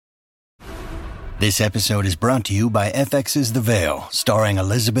This episode is brought to you by FX's The Veil, starring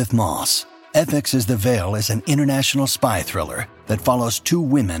Elizabeth Moss. FX's The Veil is an international spy thriller that follows two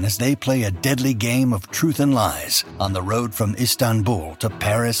women as they play a deadly game of truth and lies on the road from Istanbul to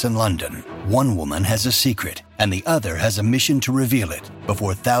Paris and London. One woman has a secret, and the other has a mission to reveal it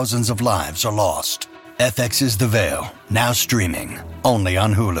before thousands of lives are lost. FX's The Veil, now streaming, only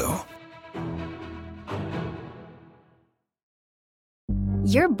on Hulu.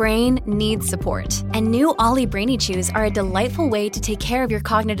 Your brain needs support, and new Ollie Brainy Chews are a delightful way to take care of your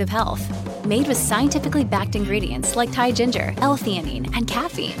cognitive health. Made with scientifically backed ingredients like Thai ginger, L-theanine, and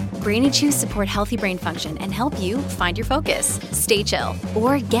caffeine, Brainy Chews support healthy brain function and help you find your focus, stay chill,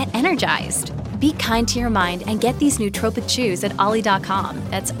 or get energized. Be kind to your mind and get these nootropic chews at ollie.com.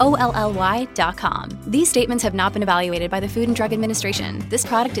 That's OLLY.com. These statements have not been evaluated by the Food and Drug Administration. This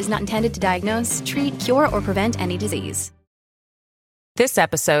product is not intended to diagnose, treat, cure, or prevent any disease. This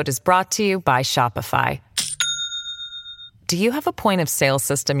episode is brought to you by Shopify. Do you have a point of sale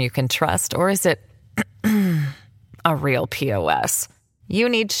system you can trust, or is it a real POS? You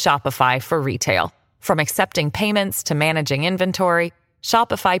need Shopify for retail. From accepting payments to managing inventory,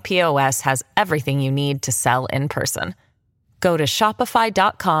 Shopify POS has everything you need to sell in person. Go to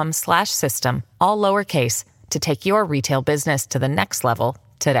shopify.com/system, all lowercase, to take your retail business to the next level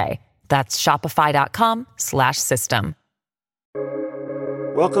today. That's shopify.com/system.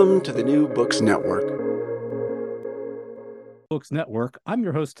 Welcome to the New Books Network. Books Network. I'm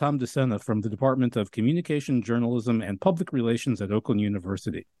your host, Tom DeSena from the Department of Communication, Journalism, and Public Relations at Oakland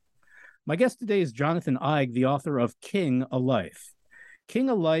University. My guest today is Jonathan Eig, the author of King: A Life. King: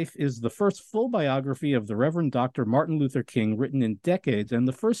 A Life is the first full biography of the Reverend Dr. Martin Luther King written in decades, and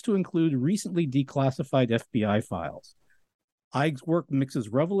the first to include recently declassified FBI files. Eig's work mixes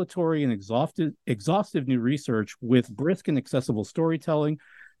revelatory and exhaustive new research with brisk and accessible storytelling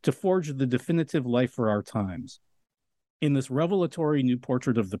to forge the definitive life for our times. In this revelatory new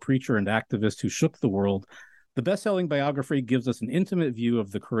portrait of the preacher and activist who shook the world, the best-selling biography gives us an intimate view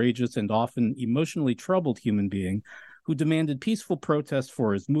of the courageous and often emotionally troubled human being who demanded peaceful protest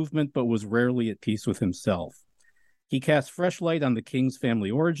for his movement but was rarely at peace with himself. He casts fresh light on the King's family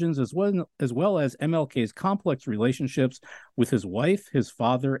origins as well as MLK's complex relationships with his wife, his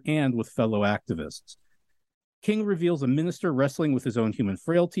father, and with fellow activists. King reveals a minister wrestling with his own human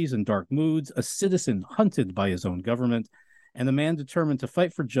frailties and dark moods, a citizen hunted by his own government, and a man determined to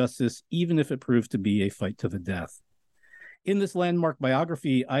fight for justice, even if it proves to be a fight to the death. In this landmark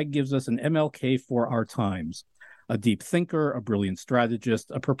biography, Eig gives us an MLK for our times, a deep thinker, a brilliant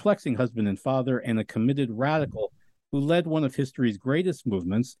strategist, a perplexing husband and father, and a committed radical who led one of history's greatest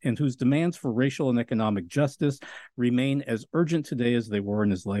movements and whose demands for racial and economic justice remain as urgent today as they were in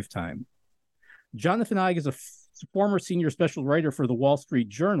his lifetime. Jonathan Eig is a former senior special writer for the Wall Street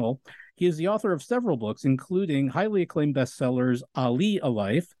Journal. He is the author of several books, including highly acclaimed bestsellers Ali: A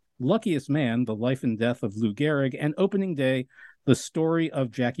Life, Luckiest Man, The Life and Death of Lou Gehrig, and Opening Day, The Story of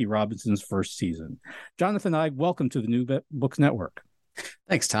Jackie Robinson's First Season. Jonathan Eig, welcome to the New Books Network.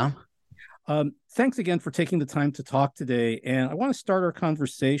 Thanks, Tom. Thanks again for taking the time to talk today. And I want to start our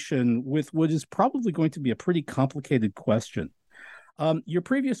conversation with what is probably going to be a pretty complicated question. Your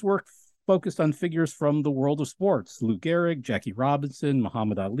previous work focused on figures from the world of sports: Lou Gehrig, Jackie Robinson,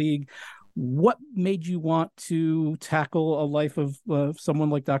 Muhammad Ali. What made you want to tackle a life of someone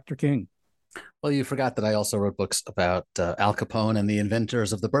like Dr. King? Well, you forgot that I also wrote books about Al Capone and the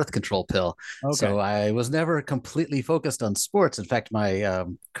inventors of the birth control pill. Okay. So I was never completely focused on sports. In fact, my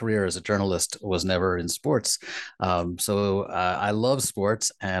career as a journalist was never in sports. So I love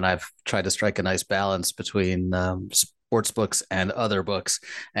sports, and I've tried to strike a nice balance between sports books and other books.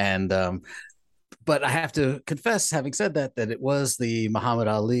 And but I have to confess, having said that, that it was the Muhammad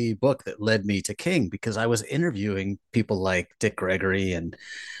Ali book that led me to King, because I was interviewing people like Dick Gregory and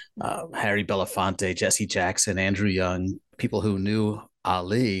Harry Belafonte, Jesse Jackson, Andrew Young, people who knew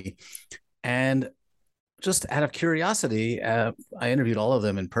Ali. And just out of curiosity, I interviewed all of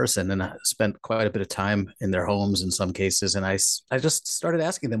them in person, and I spent quite a bit of time in their homes in some cases. And I just started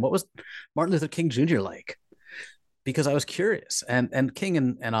asking them, what was Martin Luther King Jr. like? Because I was curious. And King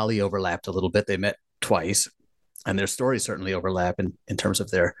and Ali overlapped a little bit. They met twice, and their stories certainly overlap in terms of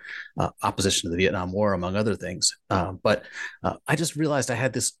their opposition to the Vietnam War, among other things. But I just realized I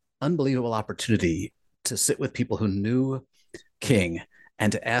had this unbelievable opportunity to sit with people who knew King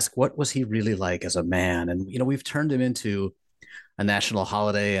and to ask, what was he really like as a man? And, you know, we've turned him into a national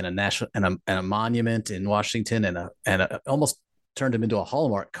holiday and a monument in Washington, and almost turned him into a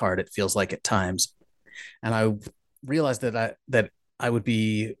Hallmark card, it feels like at times. And I realized that I would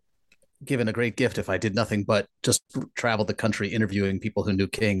be given a great gift if I did nothing but just travel the country interviewing people who knew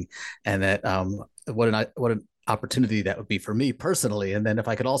King, and that what an opportunity that would be for me personally. And then if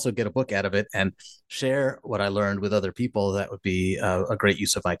I could also get a book out of it and share what I learned with other people, that would be a great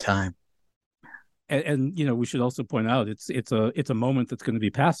use of my time. And we should also point out it's a moment that's going to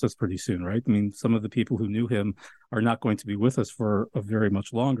be past us pretty soon, right? I mean, some of the people who knew him are not going to be with us for a very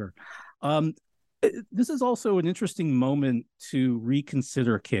much longer. This is also an interesting moment to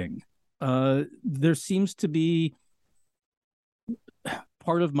reconsider King. There seems to be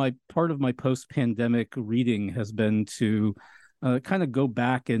part of my post-pandemic reading has been to kind of go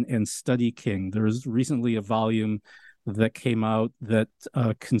back and study King. There was recently a volume that came out that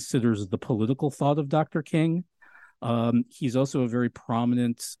considers the political thought of Dr. King. He's also a very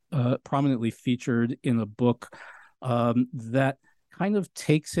prominently featured in a book that kind of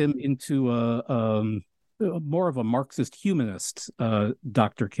takes him into a more of a Marxist humanist,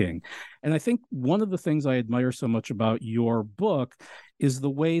 Dr. King. And I think one of the things I admire so much about your book is the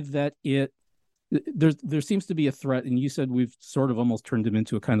way that there seems to be a threat, and you said we've sort of almost turned him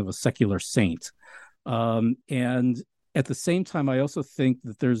into a kind of a secular saint. And at the same time, I also think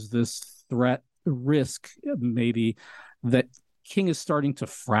that there's this risk, maybe, that King is starting to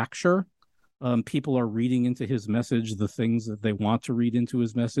fracture. People are reading into his message the things that they want to read into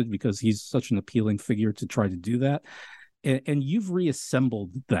his message because he's such an appealing figure to try to do that. And you've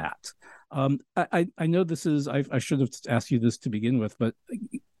reassembled that. I know this is, I should have asked you this to begin with, but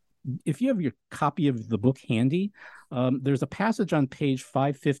if you have your copy of the book handy, there's a passage on page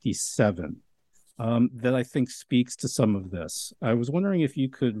 557 that I think speaks to some of this. I was wondering if you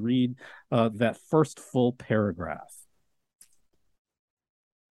could read that first full paragraph.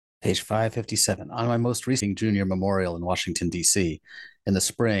 Page 557. On my most recent junior memorial in Washington, D.C., in the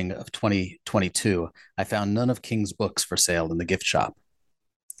spring of 2022, I found none of King's books for sale in the gift shop.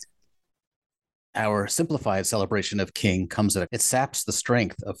 Our simplified celebration of King it saps the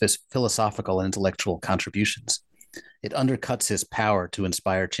strength of his philosophical and intellectual contributions. It undercuts his power to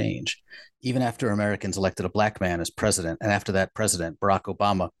inspire change. Even after Americans elected a black man as president, and after that president, Barack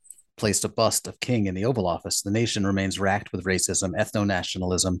Obama, placed a bust of King in the Oval Office, the nation remains racked with racism,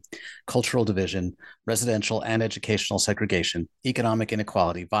 ethno-nationalism, cultural division, residential and educational segregation, economic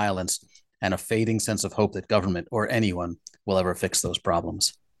inequality, violence, and a fading sense of hope that government or anyone will ever fix those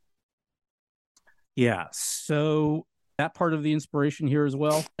problems. Yeah, so that part of the inspiration here as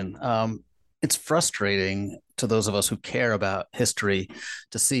well. And it's frustrating to those of us who care about history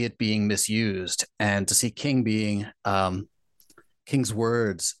to see it being misused and to see King's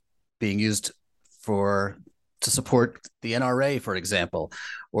words being used to support the NRA, for example,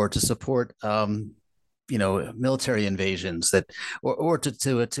 or to support military invasions or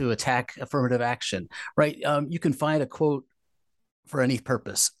to attack affirmative action. Right? You can find a quote for any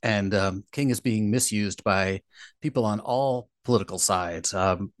purpose, and King is being misused by people on all political sides,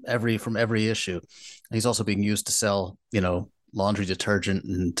 from every issue. He's also being used to sell, laundry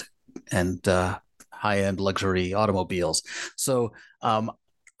detergent and high-end luxury automobiles. So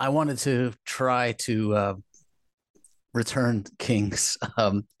I wanted to try to return King's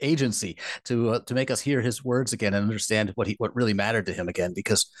agency to make us hear his words again and understand what really mattered to him again,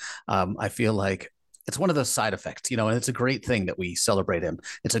 because I feel like it's one of the side effects, and it's a great thing that we celebrate him.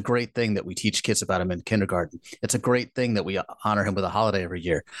 It's a great thing that we teach kids about him in kindergarten. It's a great thing that we honor him with a holiday every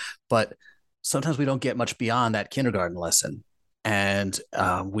year. But sometimes we don't get much beyond that kindergarten lesson. And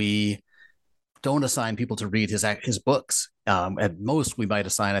we don't assign people to read his books. At most, we might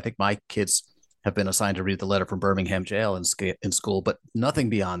assign, I think my kids have been assigned to read The Letter from Birmingham Jail in school, but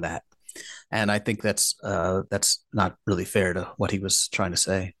nothing beyond that. And I think that's not really fair to what he was trying to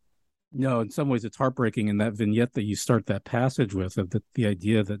say. No, in some ways it's heartbreaking in that vignette that you start that passage with, of the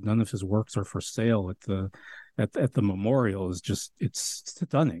idea that none of his works are for sale at the memorial is just, it's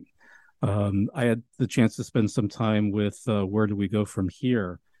stunning. I had the chance to spend some time with Where Do We Go From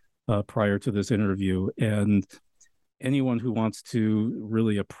Here prior to this interview, and anyone who wants to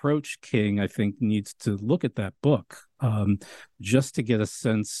really approach King, I think, needs to look at that book just to get a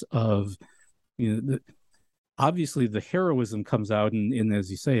sense of, obviously the heroism comes out in,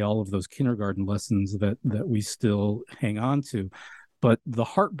 as you say, all of those kindergarten lessons that we still hang on to, but the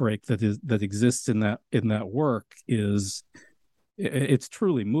heartbreak that exists in that work it's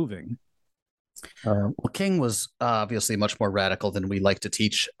truly moving. Well, King was obviously much more radical than we like to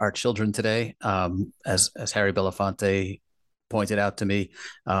teach our children today. As Harry Belafonte pointed out to me,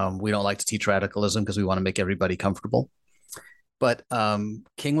 we don't like to teach radicalism because we want to make everybody comfortable. But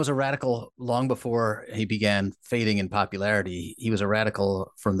King was a radical long before he began fading in popularity. He was a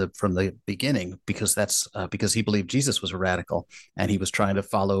radical from the beginning, because because he believed Jesus was a radical and he was trying to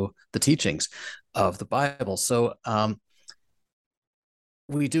follow the teachings of the Bible. So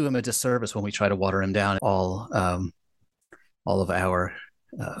we do him a disservice when we try to water him down all of our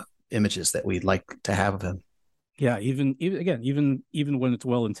images that we'd like to have of him. Yeah, even when it's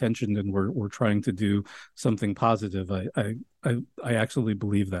well intentioned and we're trying to do something positive, I actually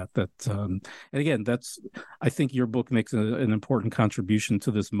believe that and again, I think your book makes an important contribution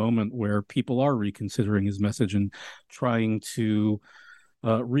to this moment where people are reconsidering his message and trying to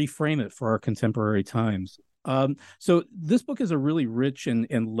reframe it for our contemporary times. So this book is a really rich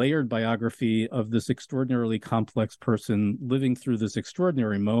and layered biography of this extraordinarily complex person living through this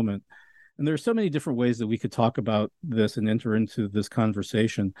extraordinary moment. And there are so many different ways that we could talk about this and enter into this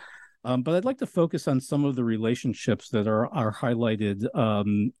conversation. But I'd like to focus on some of the relationships that are highlighted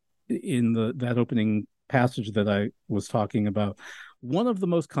in that opening passage that I was talking about. One of the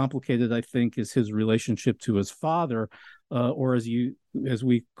most complicated, I think, is his relationship to his father, or as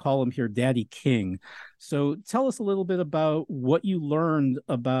we call him here, Daddy King. So tell us a little bit about what you learned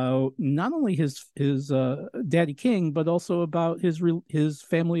about not only his Daddy King, but also about his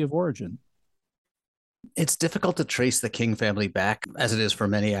family of origin. It's difficult to trace the King family back, as it is for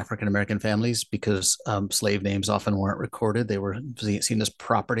many African American families, because slave names often weren't recorded. They were seen as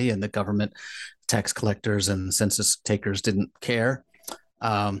property, and the government, tax collectors, and census takers didn't care.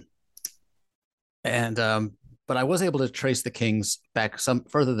 But I was able to trace the Kings back some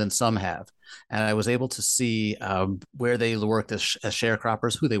further than some have, and I was able to see where they worked as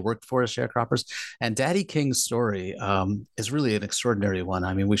sharecroppers, who they worked for as sharecroppers. And Daddy King's story is really an extraordinary one.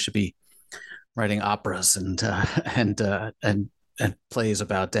 I mean, we should be writing operas and plays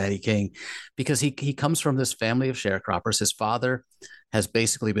about Daddy King, because he comes from this family of sharecroppers. His father has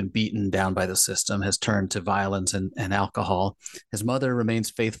basically been beaten down by the system, has turned to violence and alcohol. His mother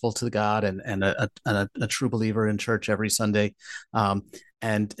remains faithful to God and a true believer in church every Sunday.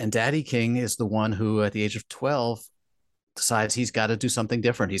 And Daddy King is the one who, at the age of 12, decides he's got to do something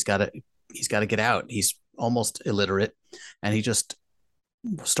different. He's got to get out. He's almost illiterate, and he just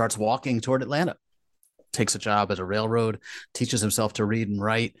starts walking toward Atlanta, takes a job at a railroad, teaches himself to read and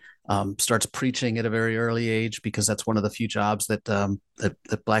write, starts preaching at a very early age, because that's one of the few jobs that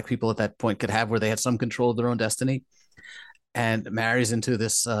Black people at that point could have where they had some control of their own destiny, and marries into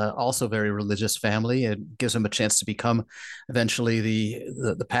this also very religious family, and gives him a chance to become eventually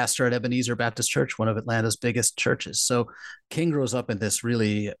the pastor at Ebenezer Baptist Church, one of Atlanta's biggest churches. So King grows up in this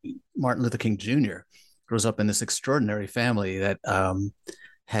Martin Luther King Jr. grows up in this extraordinary family that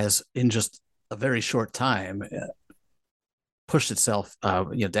has, in just a very short time, pushed itself.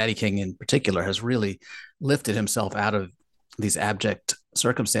 Daddy King in particular has really lifted himself out of these abject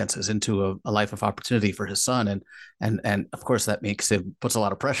circumstances into a life of opportunity for his son, and of course that puts a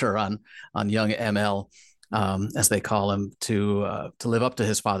lot of pressure on young ML, as they call him, to live up to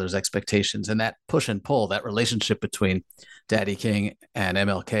his father's expectations. And that push and pull, that relationship between Daddy King and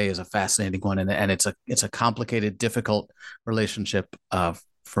MLK, is a fascinating one, and it's a complicated, difficult relationship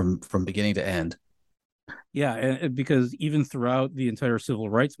from beginning to end. Yeah, and because even throughout the entire civil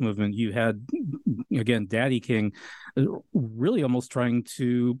rights movement, you had, again, Daddy King really almost trying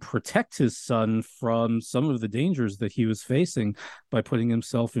to protect his son from some of the dangers that he was facing by putting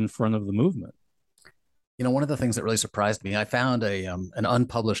himself in front of the movement. One of the things that really surprised me, I found an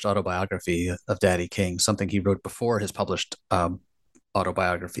unpublished autobiography of Daddy King, something he wrote before his published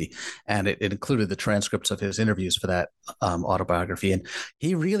autobiography, and it included the transcripts of his interviews for that autobiography. And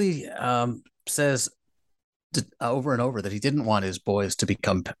he really says over and over that he didn't want his boys to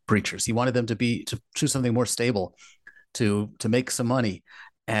become preachers. He wanted them to choose something more stable, to make some money.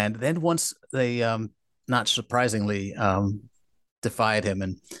 And then once they, not surprisingly, defied him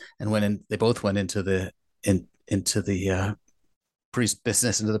and went in, they both went into the priest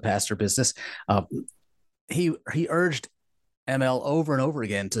business, into the pastor business. He urged ML over and over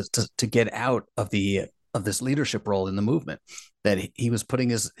again to get out of this leadership role in the movement, that he was putting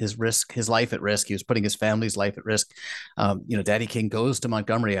his life at risk. He was putting his family's life at risk. Daddy King goes to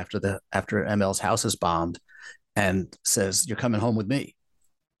Montgomery after ML's house is bombed and says, "You're coming home with me."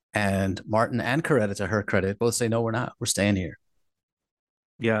 And Martin and Coretta, to her credit, both say, "No, we're not. We're staying here."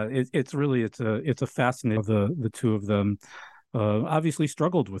 Yeah, it's a fascinating. The two of them obviously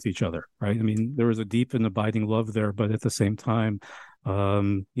struggled with each other, right? I mean, there was a deep and abiding love there, but at the same time,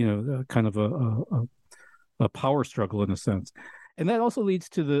 kind of a power struggle in a sense. And that also leads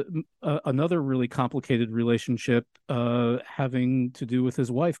to another really complicated relationship having to do with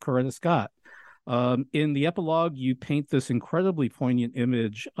his wife, Coretta Scott. In the epilogue, you paint this incredibly poignant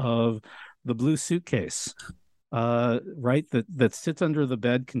image of the blue suitcase, right? That sits under the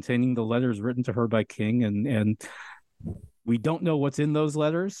bed containing the letters written to her by King. And we don't know what's in those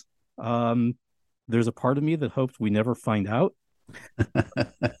letters. There's a part of me that hopes we never find out.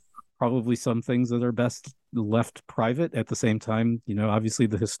 Probably some things that are best left private. At the same time, obviously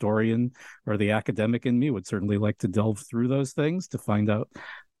the historian or the academic in me would certainly like to delve through those things to find out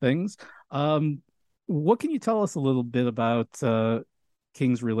things. What can you tell us a little bit about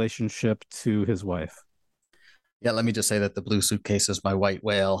King's relationship to his wife? Yeah, let me just say that the blue suitcase is my white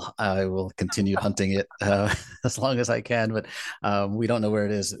whale. I will continue hunting it as long as I can, but we don't know where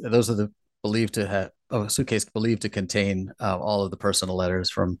it is. Those are the believed to have a suitcase believed to contain all of the personal letters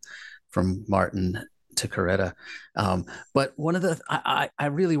from Martin to Coretta. But one of the I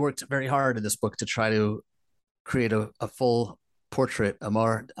really worked very hard in this book to try to create a full portrait, a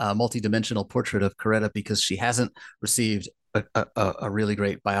more multidimensional portrait of Coretta, because she hasn't received a really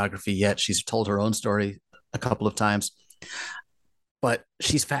great biography yet. She's told her own story a couple of times, but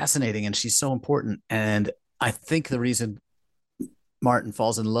she's fascinating and she's so important. And I think the reason Martin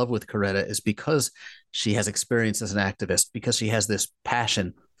falls in love with Coretta is because she has experience as an activist, because she has this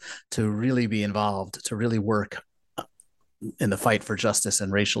passion to really be involved, to really work in the fight for justice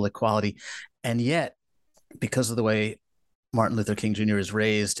and racial equality. And yet, because of the way Martin Luther King Jr. is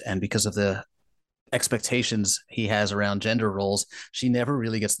raised and because of the expectations he has around gender roles, she never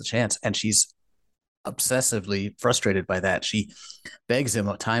really gets the chance. And she's obsessively frustrated by that. She begs him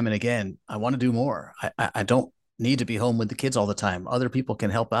time and again, I want to do more. I don't need to be home with the kids all the time. Other people can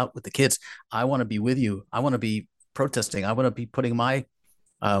help out with the kids. I want to be with you. I want to be protesting. I want to be putting my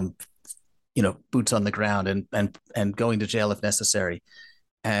boots on the ground and going to jail if necessary.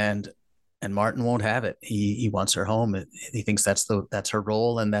 And Martin won't have it. He wants her home. He thinks that's her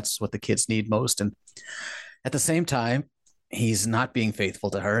role, and that's what the kids need most. And at the same time, he's not being faithful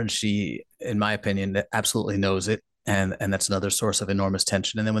to her, and she, in my opinion, absolutely knows it. And that's another source of enormous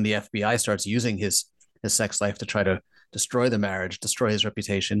tension. And then when the FBI starts using his sex life to try to destroy the marriage, destroy his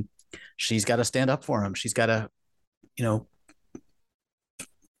reputation, she's got to stand up for him. She's got to,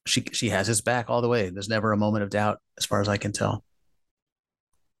 she has his back all the way. There's never a moment of doubt, as far as I can tell.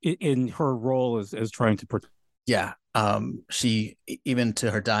 In her role as trying to protect. Yeah. She, even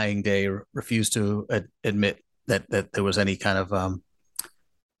to her dying day, refused to admit that there was any kind of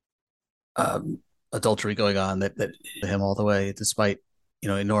adultery going on, that him all the way, despite,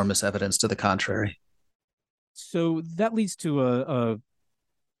 enormous evidence to the contrary. So that leads to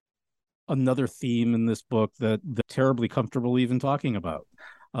another theme in this book that they're terribly comfortable even talking about.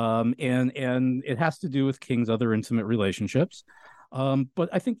 And it has to do with King's other intimate relationships. But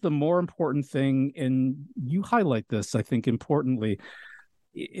I think the more important thing, and you highlight this, I think importantly,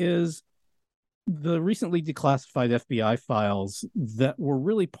 is the recently declassified FBI files that were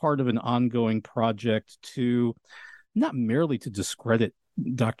really part of an ongoing project to not merely to discredit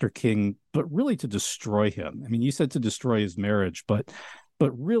Dr. King, but really to destroy him. I mean, you said to destroy his marriage, but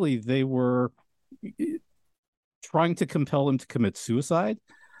really they were trying to compel him to commit suicide.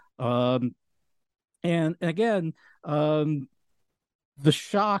 And again, the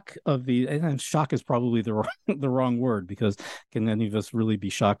shock of and shock is probably the wrong word, because can any of us really be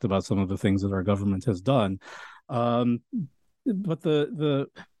shocked about some of the things that our government has done? But the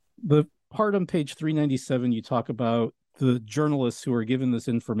part on page 397, you talk about the journalists who are given this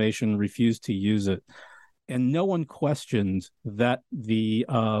information refused to use it, and no one questioned that the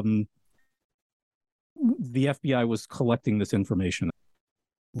FBI was collecting this information.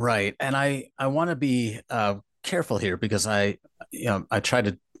 Right. And I want to be careful here, because I try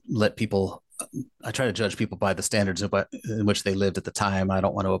to judge people by the standards in which they lived at the time. I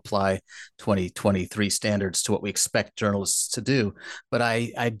don't want to apply 2023 standards to what we expect journalists to do. But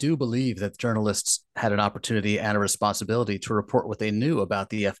I do believe that journalists had an opportunity and a responsibility to report what they knew about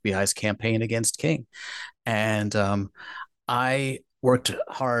the FBI's campaign against King. And I worked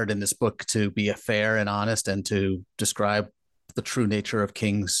hard in this book to be fair and honest and to describe the true nature of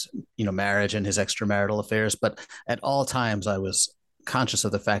King's, marriage and his extramarital affairs. But at all times, I was conscious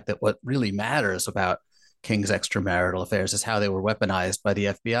of the fact that what really matters about King's extramarital affairs is how they were weaponized by the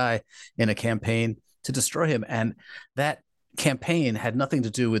FBI in a campaign to destroy him. And that campaign had nothing to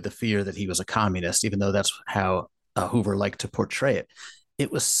do with the fear that he was a communist, even though that's how Hoover liked to portray it.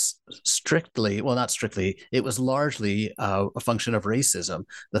 It was it was largely a function of racism,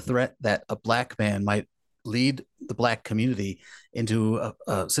 the threat that a black man might lead the black community into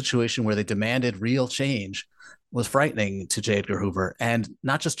a situation where they demanded real change was frightening to J. Edgar Hoover. And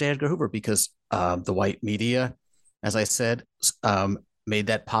not just J. Edgar Hoover, because the white media, as I said, made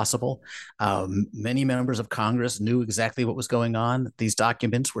that possible. Many members of Congress knew exactly what was going on. These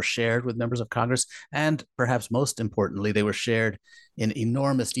documents were shared with members of Congress, and perhaps most importantly, they were shared in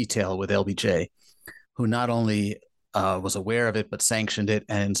enormous detail with LBJ, who not only was aware of it, but sanctioned it,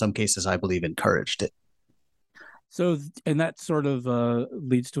 and in some cases, I believe, encouraged it. So, and that sort of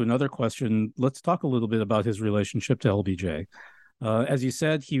leads to another question. Let's talk a little bit about his relationship to LBJ. As you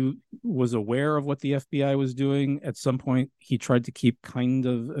said, he was aware of what the FBI was doing. At some point, he tried to keep kind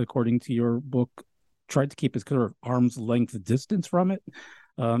of, according to your book, tried to keep his kind of arm's length distance from it,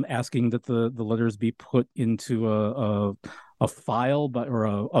 asking that the letters be put into a file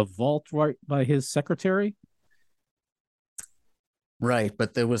or a vault right by his secretary. Right,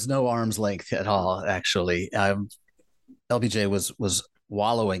 but there was no arm's length at all. Actually, LBJ was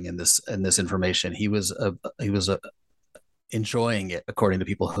wallowing in this information. He was enjoying it, according to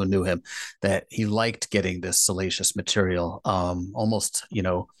people who knew him. That he liked getting this salacious material, almost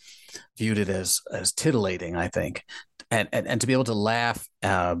viewed it as titillating, I think, and to be able to laugh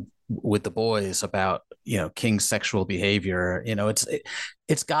with the boys about King's sexual behavior.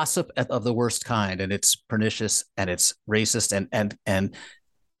 It's gossip of the worst kind, and it's pernicious and it's racist, and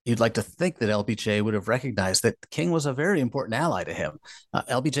you'd like to think that LBJ would have recognized that King was a very important ally to him.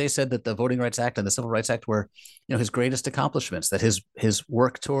 LBJ said that the Voting Rights Act and the Civil Rights Act were his greatest accomplishments, that his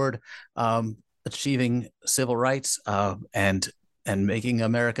work toward achieving civil rights and making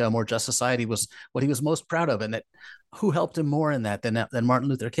America a more just society was what he was most proud of, and that who helped him more in that than Martin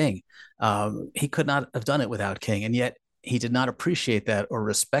Luther King. He could not have done it without King, and yet he did not appreciate that or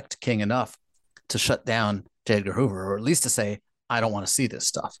respect King enough to shut down J. Edgar Hoover, or at least to say, I don't want to see this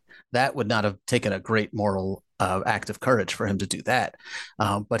stuff. That would not have taken a great moral act of courage for him to do that.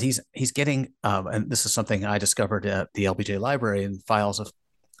 But he's getting, and this is something I discovered at the LBJ library in files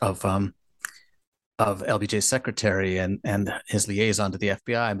of LBJ's secretary and his liaison to the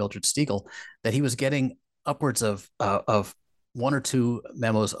FBI, Mildred Stiegel, that he was getting upwards of one or two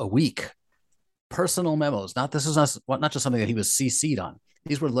memos a week, personal memos. This is not just something that he was CC'd on.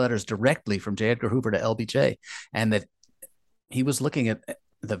 These were letters directly from J. Edgar Hoover to LBJ, and that he was looking at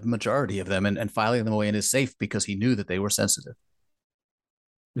the majority of them and filing them away in his safe because he knew that they were sensitive.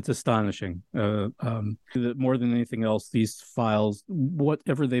 It's astonishing. More than anything else, these files,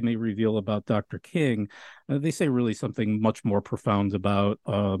 whatever they may reveal about Dr. King, they say really something much more profound about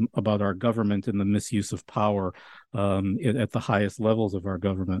our government and the misuse of power at the highest levels of our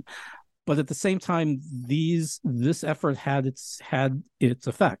government. But at the same time, this effort had its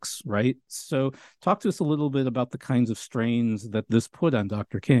effects, right? So talk to us a little bit about the kinds of strains that this put on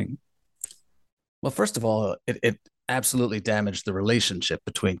Dr. King. Well, first of all, it absolutely damaged the relationship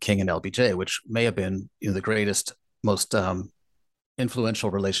between King and LBJ, which may have been the greatest, most influential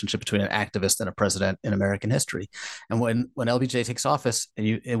relationship between an activist and a president in American history. And when LBJ takes office,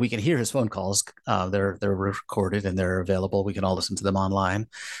 and we can hear his phone calls, they're recorded and they're available. We can all listen to them online.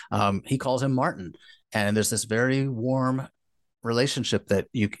 He calls him Martin, and there's this very warm relationship that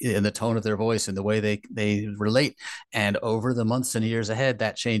in the tone of their voice and the way they relate. And over the months and years ahead,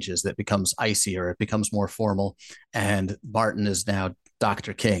 that changes. That becomes icier. It becomes more formal. And Martin is now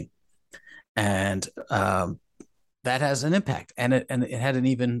Dr. King, and that has an impact, and it had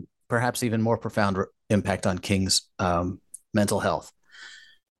an perhaps even more profound impact on King's mental health.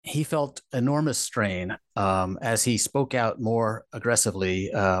 He felt enormous strain as he spoke out more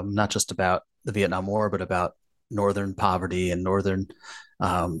aggressively, not just about the Vietnam War, but about Northern poverty and Northern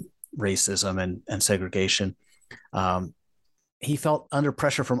racism and segregation. He felt under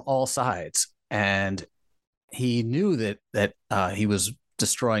pressure from all sides, and he knew that he was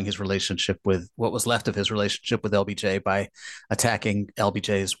destroying his relationship with what was left of his relationship with LBJ by attacking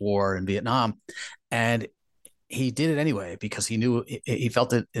LBJ's war in Vietnam. And he did it anyway because he knew, he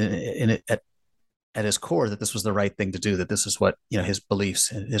felt it at his core that this was the right thing to do, that this is what his beliefs,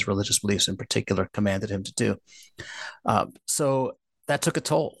 his religious beliefs in particular, commanded him to do. So that took a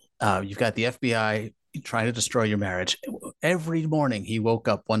toll. You've got the FBI trying to destroy your marriage. Every morning he woke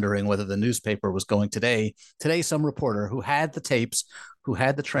up wondering whether the newspaper was going today some reporter who had the tapes, who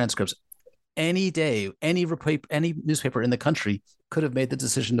had the transcripts, any day, any newspaper in the country could have made the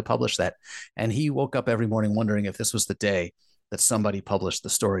decision to publish that. And he woke up every morning wondering if this was the day that somebody published the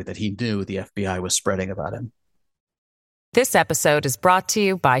story that he knew the FBI was spreading about him. This episode is brought to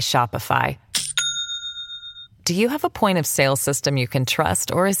you by Shopify. Do you have a point of sale system you can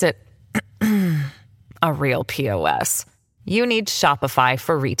trust, or is it a real POS? You need Shopify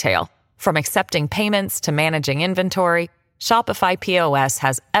for retail. From accepting payments to managing inventory, Shopify POS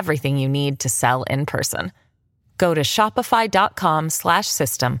has everything you need to sell in person. Go to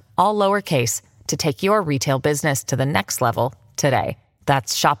shopify.com/system, all lowercase, to take your retail business to the next level today.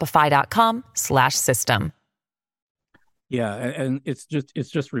 That's shopify.com/system. Yeah, and it's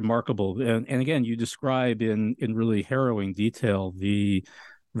just remarkable. And again, you describe in really harrowing detail the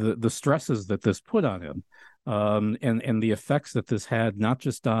stresses that this put on him. and the effects that this had, not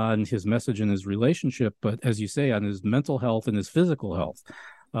just on his message and his relationship, but as you say, on his mental health and his physical health.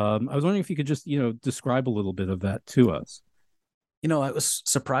 I was wondering if you could just, describe a little bit of that to us. It was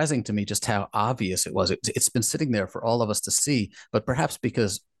surprising to me just how obvious it was. It's been sitting there for all of us to see, but perhaps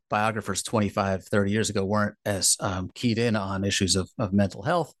because biographers 25, 30 years ago weren't as keyed in on issues of mental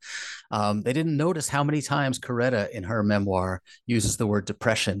health, they didn't notice how many times Coretta in her memoir uses the word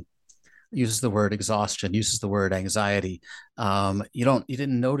depression, uses the word exhaustion, uses the word anxiety. You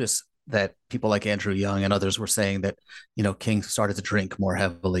didn't notice that people like Andrew Young and others were saying that, King started to drink more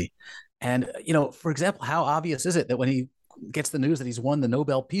heavily. And, for example, how obvious is it that when he gets the news that he's won the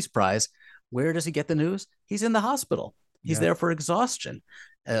Nobel Peace Prize, where does he get the news? He's in the hospital. He's there for exhaustion,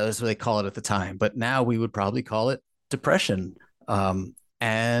 as they call it at the time. But now we would probably call it depression.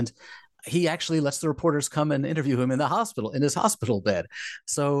 And he actually lets the reporters come and interview him in the hospital, in his hospital bed.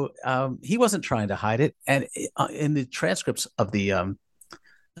 So he wasn't trying to hide it. And in the transcripts of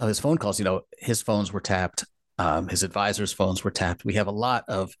his phone calls, his phones were tapped. His advisors' phones were tapped. We have a lot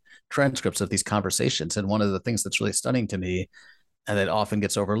of transcripts of these conversations. And one of the things that's really stunning to me and that often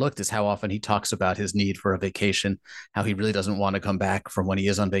gets overlooked is how often he talks about his need for a vacation, how he really doesn't want to come back from when he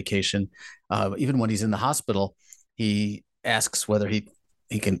is on vacation. Even when he's in the hospital, he asks whether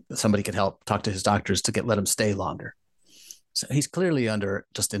somebody can help talk to his doctors to let him stay longer. So he's clearly under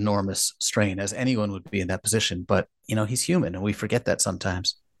just enormous strain, as anyone would be in that position. But, he's human, and we forget that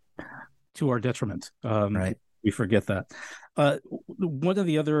sometimes. To our detriment. Right. We forget that. One of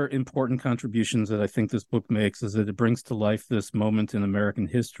the other important contributions that I think this book makes is that it brings to life this moment in American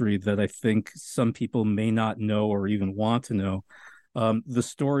history that I think some people may not know or even want to know. The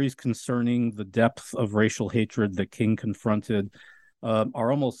stories concerning the depth of racial hatred that King confronted are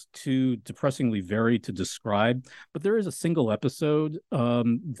almost too depressingly varied to describe. But there is a single episode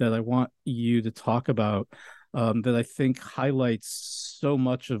that I want you to talk about that I think highlights so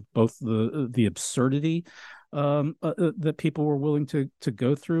much of both the absurdity that people were willing to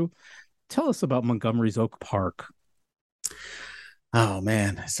go through. Tell us about Montgomery's Oak Park. Oh,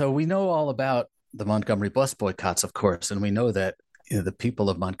 man. So we know all about the Montgomery bus boycotts, of course, and we know that the people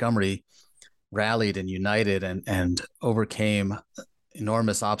of Montgomery rallied and united and overcame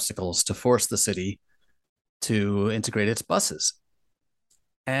enormous obstacles to force the city to integrate its buses.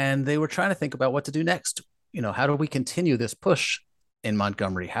 And they were trying to think about what to do next. How do we continue this push in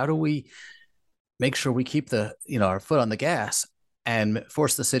Montgomery? How do we make sure we keep our foot on the gas and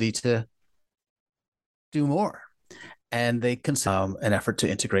force the city to do more? And they consider an effort to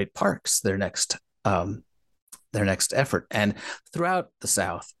integrate parks, their next effort. And throughout the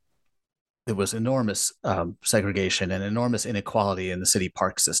South, there was enormous segregation and enormous inequality in the city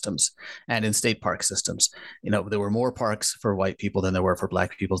park systems and in state park systems. There were more parks for white people than there were for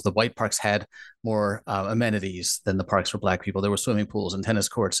black people. The white parks had more amenities than the parks for black people. There were swimming pools and tennis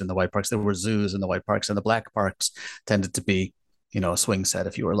courts in the white parks. There were zoos in the white parks, and the black parks tended to be, a swing set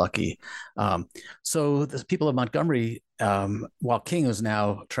if you were lucky. So the people of Montgomery, while King was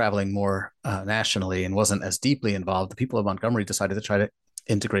now traveling more nationally and wasn't as deeply involved, the people of Montgomery decided to try to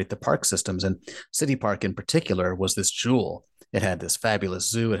integrate the park systems, and City Park in particular was this jewel. It had this fabulous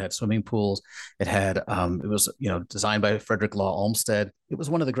zoo. It had swimming pools. It had it was designed by Frederick Law Olmsted. It was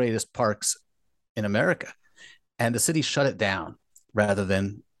one of the greatest parks in America, and the city shut it down rather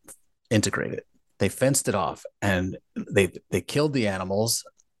than integrate it. They fenced it off, and they killed the animals,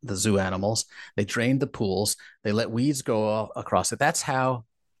 the zoo animals. They drained the pools. They let weeds go across it. That's how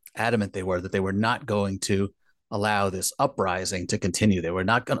adamant they were that they were not going to allow this uprising to continue. They were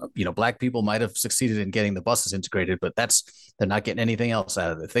not going to, black people might have succeeded in getting the buses integrated, but they're not getting anything else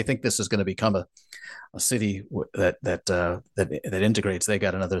out of it. If they think this is going to become a city that integrates, they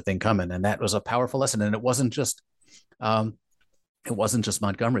got another thing coming. And that was a powerful lesson. And it wasn't just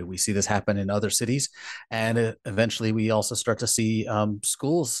Montgomery. We see this happen in other cities. And eventually we also start to see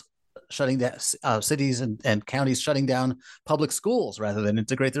schools shutting down, cities and counties shutting down public schools rather than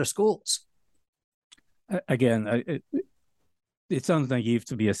integrate their schools. Again, it sounds naive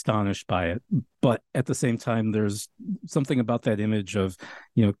to be astonished by it, but at the same time, there's something about that image of,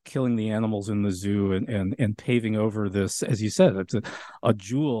 killing the animals in the zoo and paving over this, as you said, it's a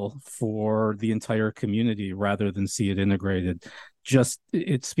jewel for the entire community rather than see it integrated. Just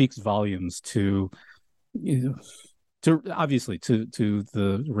it speaks volumes to obviously to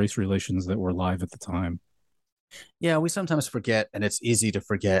the race relations that were alive at the time. Yeah, we sometimes forget, and it's easy to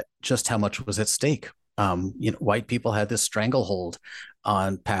forget just how much was at stake. White people had this stranglehold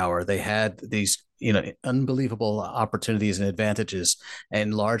on power. They had these, unbelievable opportunities and advantages,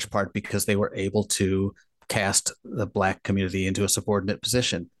 in large part because they were able to cast the black community into a subordinate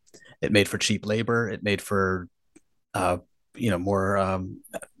position. It made for cheap labor. It made for more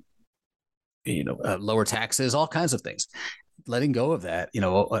lower taxes, all kinds of things. Letting go of that,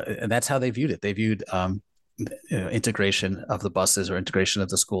 and that's how they viewed it. They viewed integration of the buses or integration of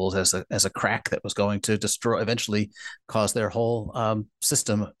the schools as a crack that was going to eventually cause their whole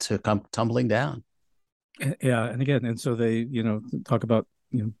system to come tumbling down. Yeah, and again, and so they, talk about,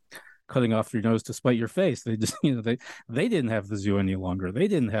 cutting off your nose to spite your face. They just, they didn't have the zoo any longer. They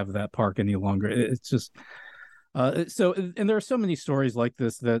didn't have that park any longer. It's just and there are so many stories like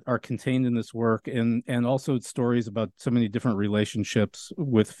this that are contained in this work, and also stories about so many different relationships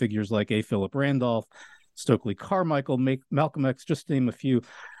with figures like A. Philip Randolph, Stokely Carmichael, Malcolm X, just to name a few.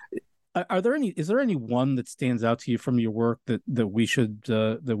 Is there any one that stands out to you from your work that we should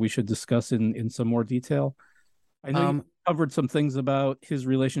discuss in some more detail? I know you covered some things about his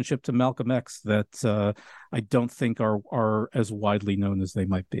relationship to Malcolm X that I don't think are as widely known as they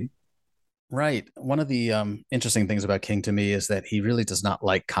might be. Right. One of the interesting things about King to me is that he really does not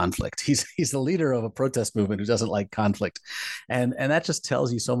like conflict. He's the leader of a protest movement who doesn't like conflict, and that just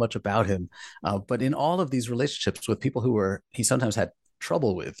tells you so much about him. But in all of these relationships with people he sometimes had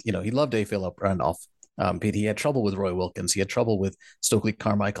trouble with, he loved A. Philip Randolph, but he had trouble with Roy Wilkins. He had trouble with Stokely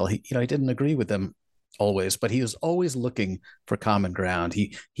Carmichael. He didn't agree with them always, but he was always looking for common ground.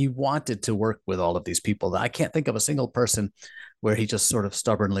 He wanted to work with all of these people. I can't think of a single person where he just sort of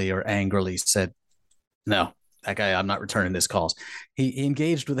stubbornly or angrily said, no, that guy, I'm not returning his calls. He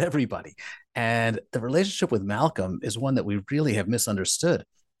engaged with everybody. And the relationship with Malcolm is one that we really have misunderstood.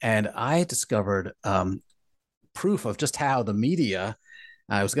 And I discovered proof of just how the media,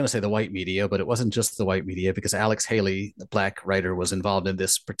 I was going to say the white media, but it wasn't just the white media, because Alex Haley, the Black writer, was involved in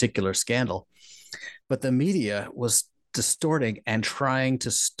this particular scandal. But the media was distorting and trying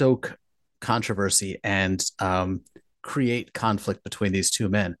to stoke controversy and create conflict between these two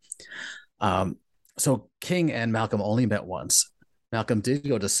men. So King and Malcolm only met once. Malcolm did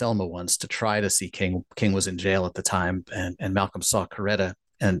go to Selma once to try to see King. King was in jail at the time, and Malcolm saw Coretta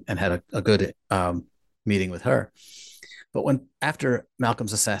and had a good meeting with her. But after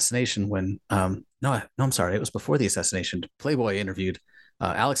Malcolm's assassination, I'm sorry, it was before the assassination, Playboy interviewed,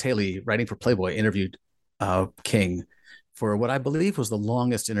 Alex Haley, writing for Playboy, interviewed King for what I believe was the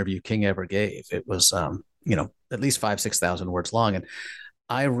longest interview King ever gave. It was, at least 6,000 words long.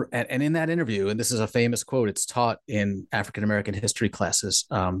 And in that interview, and this is a famous quote, it's taught in African-American history classes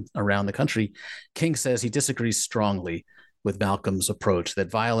around the country, King says he disagrees strongly with Malcolm's approach, that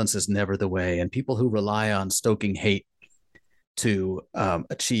violence is never the way, and people who rely on stoking hate to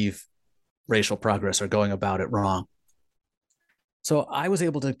achieve racial progress are going about it wrong. So I was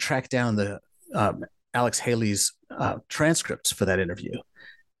able to track down the Alex Haley's transcripts for that interview,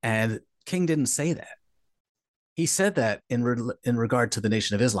 and King didn't say that. He said that in regard to the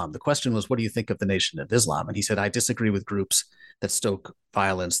Nation of Islam. The question was, what do you think of the Nation of Islam? And he said, I disagree with groups that stoke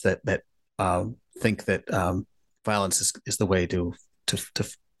violence, that think that violence is the way to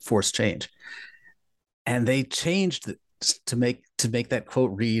force change. And they changed to make that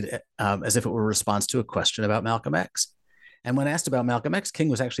quote read as if it were a response to a question about Malcolm X. And when asked about Malcolm X, King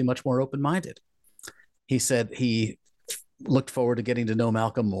was actually much more open-minded. He said he looked forward to getting to know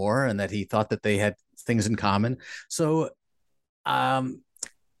Malcolm more, and that he thought that they had things in common. So a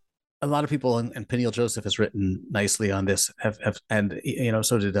lot of people, and Peniel Joseph has written nicely on this, and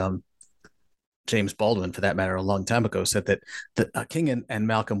so did James Baldwin, for that matter, a long time ago, said that King and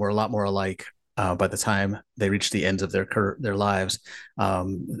Malcolm were a lot more alike by the time they reached the ends of their lives.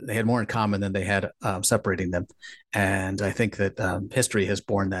 They had more in common than they had separating them. And I think that history has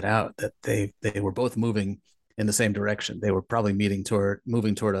borne that out, that they were both moving in the same direction. They were probably moving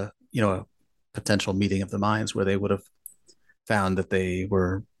toward a potential meeting of the minds, where they would have found that they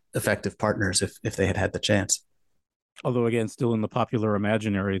were effective partners if they had the chance. Although, again, still in the popular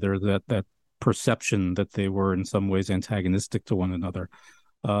imaginary, there's that perception that they were in some ways antagonistic to one another.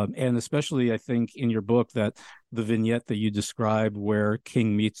 And especially, I think, in your book, that the vignette that you describe where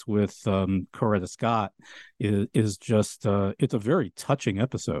King meets with Coretta Scott is just, it's a very touching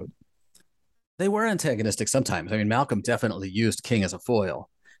episode. They were antagonistic sometimes. I mean, Malcolm definitely used King as a foil,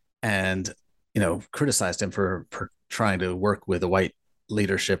 and criticized him for trying to work with a white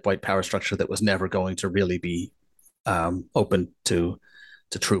leadership, white power structure that was never going to really be open to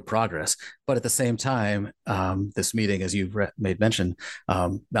true progress. But at the same time, this meeting, as you've made mention,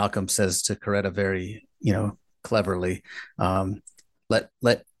 Malcolm says to Coretta very, cleverly,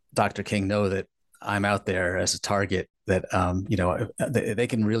 let Dr. King know that I'm out there as a target, that, they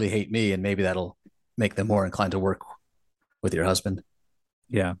can really hate me, and maybe that'll make them more inclined to work with your husband.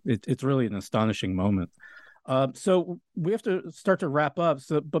 Yeah, it's really an astonishing moment. So we have to start to wrap up.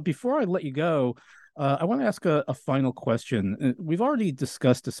 But before I let you go, I want to ask a final question. We've already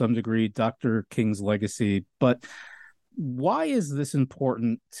discussed to some degree Dr. King's legacy, but why is this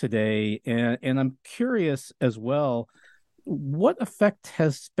important today? And I'm curious as well, what effect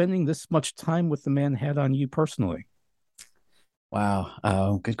has spending this much time with the man had on you personally?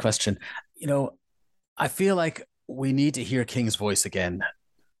 Wow. Good question. I feel like we need to hear King's voice again.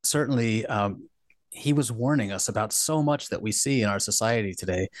 Certainly, he was warning us about so much that we see in our society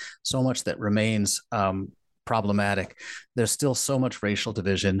today, so much that remains problematic. There's still so much racial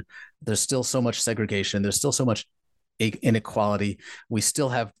division. There's still so much segregation. There's still so much inequality. We still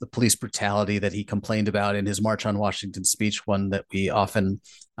have the police brutality that he complained about in his March on Washington speech, one that we often,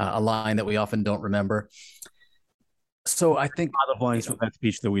 a line that we often don't remember. So I think a lot of lines from that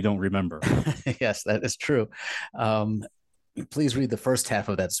speech that we don't remember. Yes, that is true. Please read the first half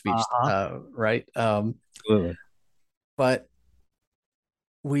of that speech, right? Absolutely. But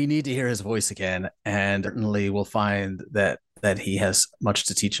we need to hear his voice again, and certainly we'll find that he has much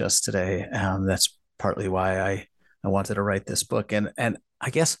to teach us today. That's partly why I wanted to write this book, and I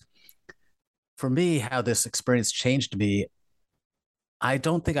guess for me, how this experience changed me. I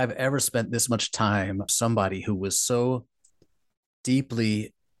don't think I've ever spent this much time with somebody who was so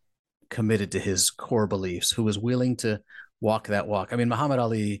deeply committed to his core beliefs, who was willing to walk that walk. I mean, Muhammad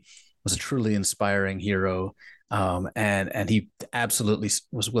Ali was a truly inspiring hero, and he absolutely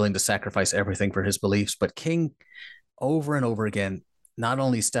was willing to sacrifice everything for his beliefs. But King, over and over again, not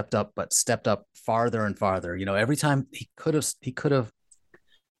only stepped up, but stepped up farther and farther. Every time he could have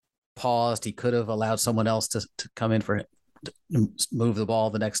paused, he could have allowed someone else to come in for him, move the ball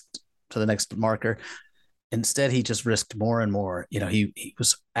to the next marker. Instead, he just risked more and more. He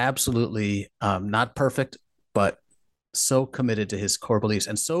was absolutely not perfect, but so committed to his core beliefs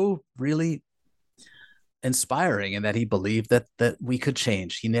and so really inspiring in that he believed that we could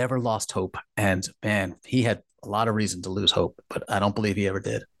change. He never lost hope. And man, he had a lot of reason to lose hope, but I don't believe he ever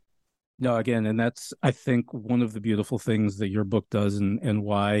did. No, again, and that's, I think, one of the beautiful things that your book does, and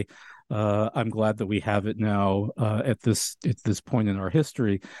why I'm glad that we have it now at this point in our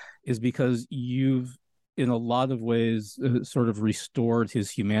history, is because you've, in a lot of ways, sort of restored his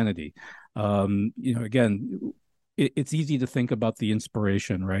humanity. Again, it's easy to think about the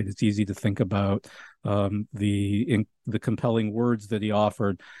inspiration, right? It's easy to think about the compelling words that he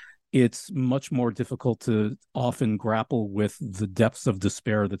offered. It's much more difficult to often grapple with the depths of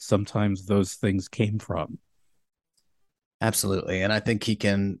despair that sometimes those things came from. Absolutely. And I think he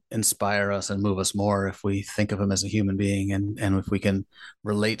can inspire us and move us more if we think of him as a human being, and if we can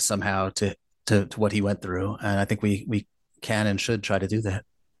relate somehow to what he went through. And I think we can and should try to do that.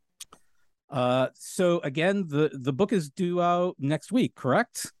 So again, the book is due out next week,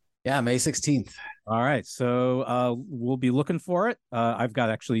 correct? Yeah, May 16th. All right. So we'll be looking for it. I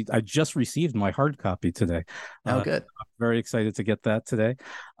just received my hard copy today. Oh, good. I'm very excited to get that today.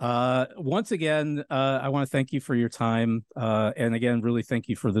 Once again, I want to thank you for your time. And again, really thank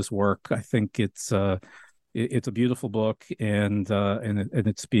you for this work. I think it's a beautiful book, and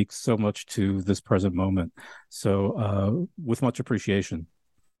it speaks so much to this present moment. So with much appreciation.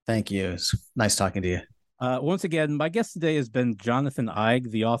 Thank you. It's nice talking to you. Once again, my guest today has been Jonathan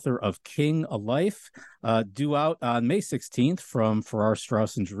Eig, the author of King: A Life, due out on May 16th from Farrar,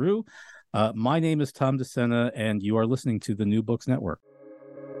 Straus and Giroux. My name is Tom DeSena, and you are listening to the New Books Network.